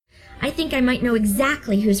I think I might know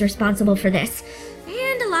exactly who's responsible for this.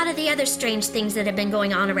 And a lot of the other strange things that have been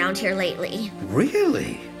going on around here lately.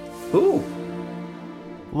 Really? Who?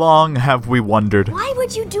 Long have we wondered. Why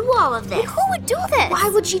would you do all of this? Who would do this? Why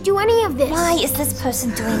would she do any of this? Why is this person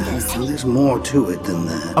doing this? There's more to it than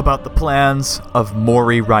that. About the plans of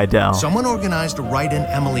Maury Rydell. Someone organized a Write-in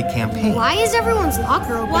Emily campaign. Why is everyone's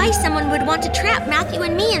locker open? Why someone would want to trap Matthew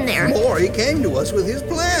and me in there? Maury came to us with his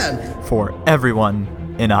plan. For everyone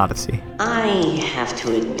in Odyssey. I have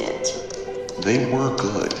to admit, they were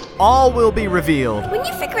good. All will be revealed. When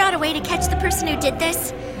you figure out a way to catch the person who did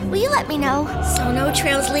this, will you let me know? So no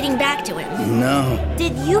trails leading back to him. No.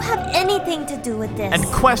 Did you have anything to do with this? And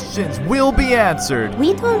questions will be answered.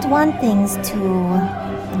 We don't want things to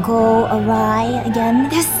go awry again.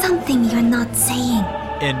 There's something you're not saying.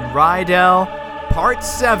 In Rydell, Part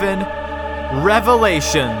 7,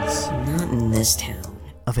 Revelations. not in this town.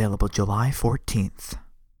 Available July 14th.